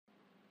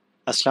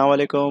Assalamu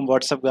alaikum,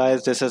 what's up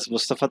guys, this is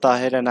Mustafa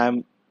Tahir and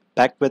I'm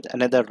back with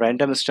another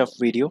random stuff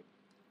video.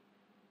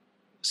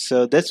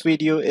 So this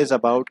video is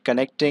about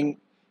connecting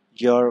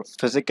your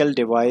physical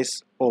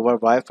device over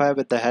Wi-Fi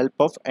with the help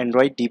of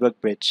Android Debug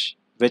Bridge,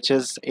 which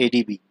is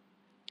ADB.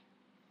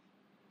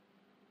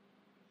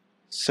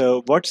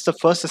 So what's the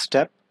first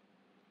step?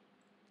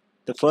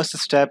 The first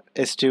step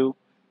is to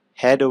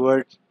head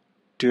over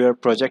to your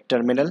project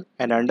terminal,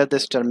 and under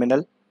this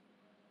terminal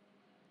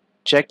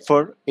check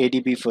for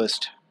ADB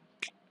first.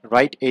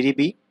 Write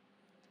ADB,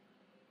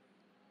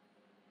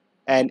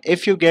 and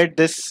if you get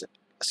this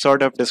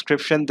sort of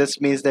description, this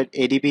means that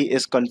ADB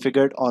is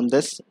configured on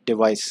this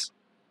device.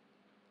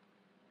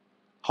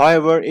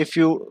 However, if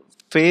you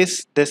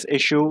face this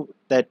issue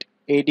that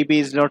ADB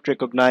is not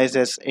recognized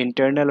as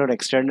internal or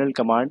external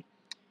command,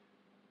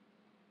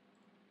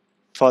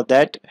 for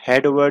that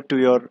head over to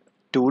your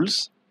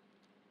tools,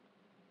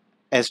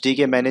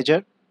 SDK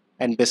manager,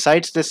 and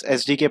besides this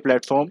SDK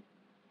platform,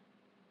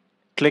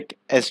 click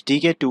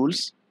SDK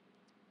tools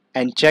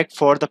and check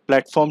for the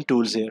platform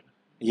tools here.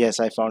 Yes,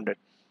 I found it.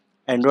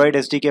 Android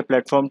SDK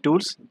platform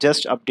tools,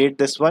 just update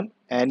this one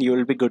and you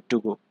will be good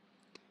to go.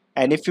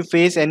 And if you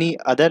face any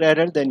other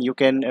error, then you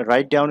can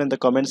write down in the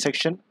comment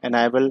section and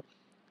I will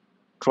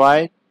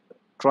try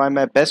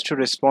my best to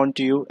respond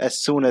to you as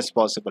soon as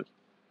possible,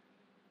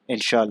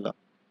 inshallah.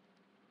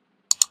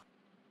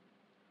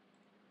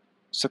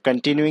 So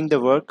continuing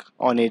the work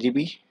on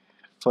ADB,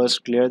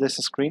 first clear this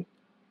screen.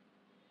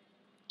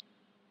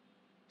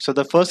 So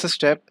the first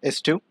step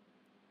is to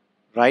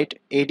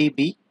write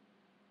ADB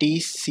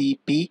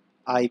TCP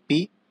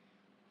IP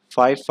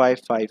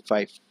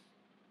 5555.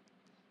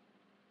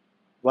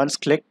 Once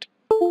clicked,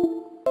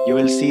 you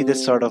will see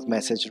this sort of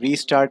message: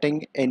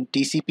 restarting in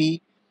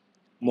TCP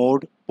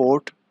mode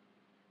port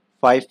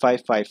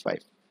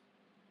 5555.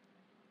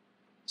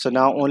 So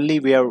now only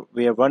we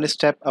are one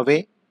step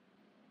away.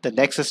 The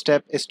next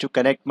step is to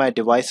connect my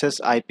device's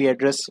IP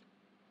address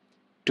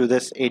to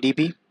this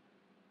ADB.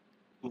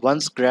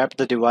 Once grab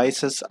the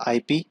device's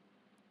IP,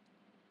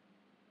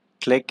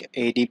 click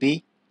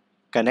ADB,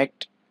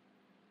 connect,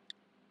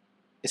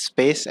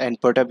 space, and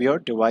put up your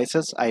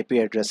device's IP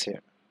address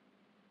here.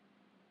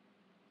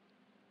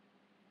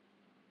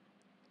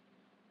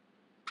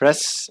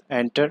 Press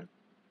enter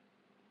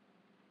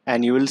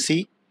and you will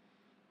see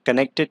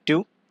connected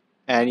to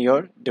and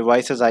your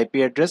device's IP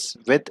address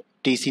with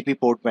TCP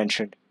port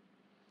mentioned.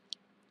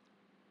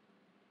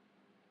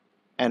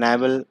 And I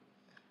will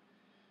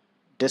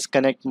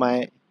disconnect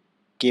my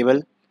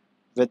cable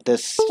with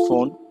this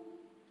phone,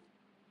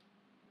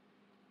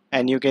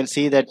 and you can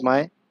see that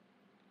my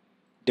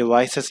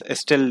devices is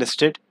still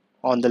listed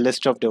on the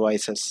list of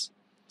devices.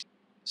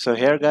 So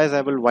here guys,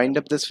 I will wind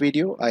up this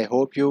video. I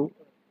hope you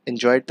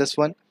enjoyed this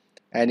one,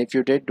 and if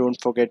you did,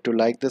 don't forget to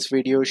like this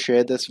video,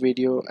 share this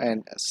video,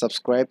 and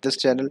subscribe this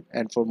channel.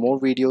 And for more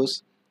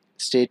videos,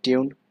 stay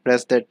tuned,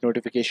 press that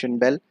notification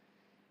bell,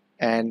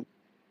 and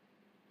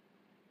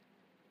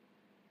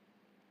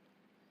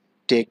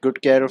take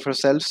good care of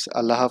yourselves.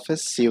 Allah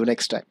Hafiz. See you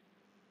next time.